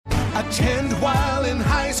Attend while in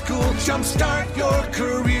high school. Jumpstart your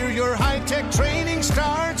career. Your high-tech training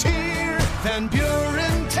starts here. Van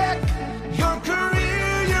Buren Tech. Your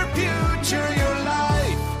career, your future, your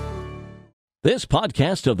life. This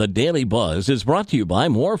podcast of the Daily Buzz is brought to you by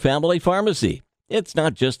More Family Pharmacy. It's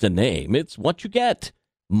not just a name, it's what you get.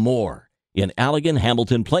 More in Allegan,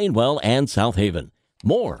 Hamilton, Plainwell, and South Haven.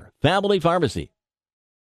 More Family Pharmacy.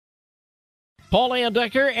 Paul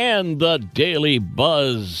Andecker and the Daily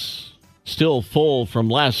Buzz. Still full from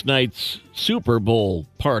last night's Super Bowl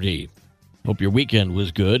party. Hope your weekend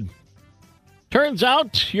was good. Turns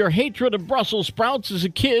out your hatred of Brussels sprouts as a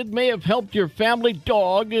kid may have helped your family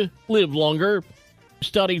dog live longer.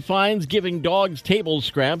 Study finds giving dogs table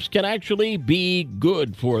scraps can actually be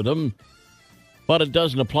good for them, but it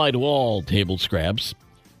doesn't apply to all table scraps.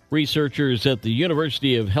 Researchers at the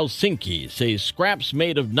University of Helsinki say scraps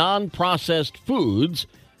made of non-processed foods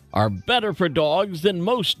are better for dogs than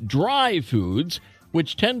most dry foods,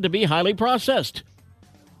 which tend to be highly processed.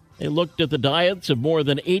 They looked at the diets of more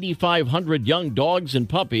than 8,500 young dogs and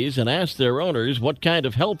puppies and asked their owners what kind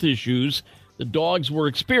of health issues the dogs were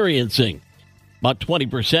experiencing. About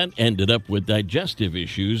 20% ended up with digestive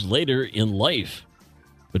issues later in life.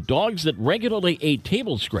 But dogs that regularly ate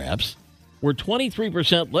table scraps were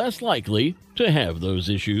 23% less likely to have those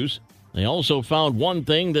issues. They also found one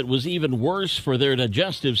thing that was even worse for their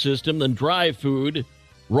digestive system than dry food: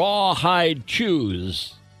 rawhide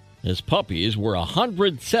chews, as puppies were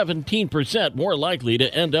 117% more likely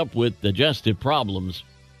to end up with digestive problems.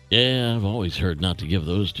 Yeah, I've always heard not to give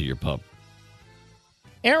those to your pup.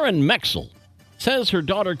 Erin Mexel says her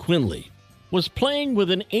daughter Quinley was playing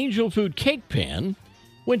with an angel food cake pan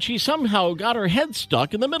when she somehow got her head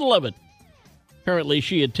stuck in the middle of it. Apparently,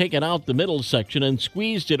 she had taken out the middle section and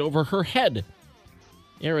squeezed it over her head.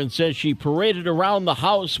 Erin says she paraded around the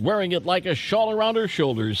house wearing it like a shawl around her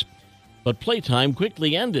shoulders, but playtime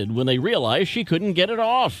quickly ended when they realized she couldn't get it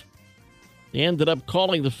off. They ended up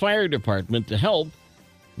calling the fire department to help.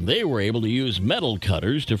 They were able to use metal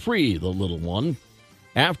cutters to free the little one.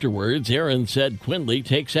 Afterwards, Erin said Quinley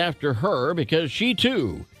takes after her because she,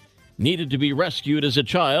 too, needed to be rescued as a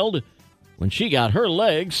child when she got her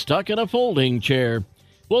legs stuck in a folding chair.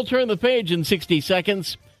 We'll turn the page in 60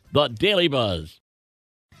 seconds. The Daily Buzz.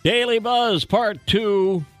 Daily Buzz Part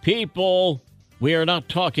 2. People, we are not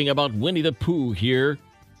talking about Winnie the Pooh here.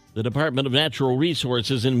 The Department of Natural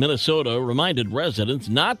Resources in Minnesota reminded residents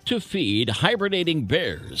not to feed hibernating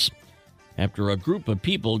bears after a group of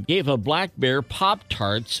people gave a black bear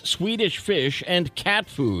Pop-Tarts, Swedish fish, and cat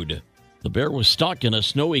food. The bear was stuck in a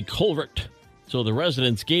snowy culvert, so the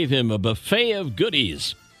residents gave him a buffet of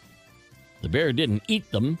goodies. The bear didn't eat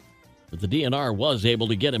them, but the DNR was able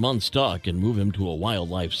to get him unstuck and move him to a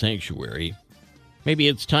wildlife sanctuary. Maybe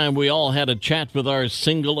it's time we all had a chat with our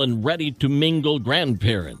single and ready-to-mingle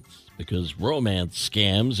grandparents, because romance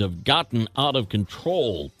scams have gotten out of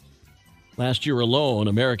control. Last year alone,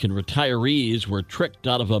 American retirees were tricked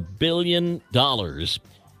out of $1 billion,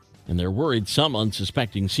 and they're worried some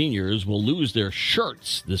unsuspecting seniors will lose their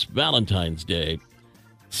shirts this Valentine's Day.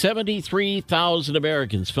 73,000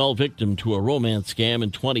 Americans fell victim to a romance scam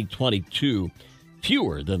in 2022,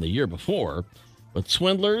 fewer than the year before, but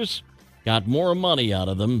swindlers got more money out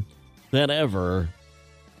of them than ever.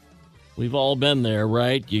 We've all been there,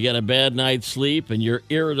 right? You get a bad night's sleep and you're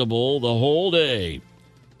irritable the whole day.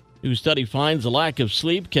 New study finds a lack of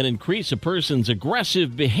sleep can increase a person's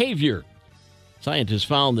aggressive behavior. Scientists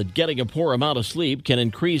found that getting a poor amount of sleep can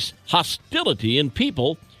increase hostility in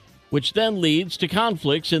people, which then leads to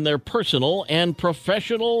conflicts in their personal and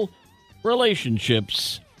professional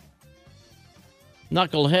relationships.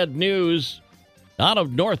 Knucklehead news out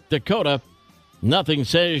of North Dakota. Nothing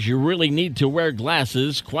says you really need to wear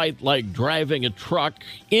glasses quite like driving a truck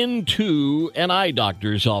into an eye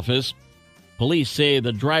doctor's office. Police say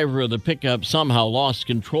the driver of the pickup somehow lost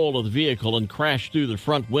control of the vehicle and crashed through the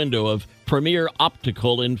front window of Premier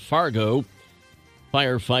Optical in Fargo.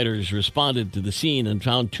 Firefighters responded to the scene and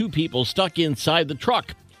found 2 people stuck inside the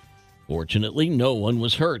truck. Fortunately, no one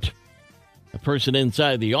was hurt. A person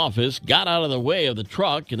inside the office got out of the way of the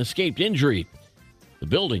truck and escaped injury. The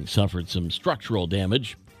building suffered some structural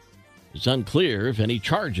damage. It's unclear if any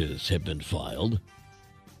charges have been filed.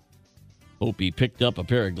 Hope he picked up a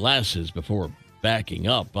pair of glasses before backing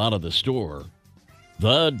up out of the store.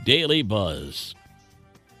 The Daily Buzz.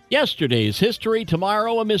 Yesterday's history,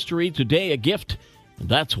 tomorrow a mystery, today a gift, and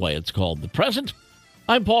that's why it's called The Present.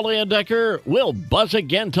 I'm Paul Andecker. We'll buzz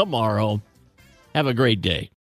again tomorrow. Have a great day.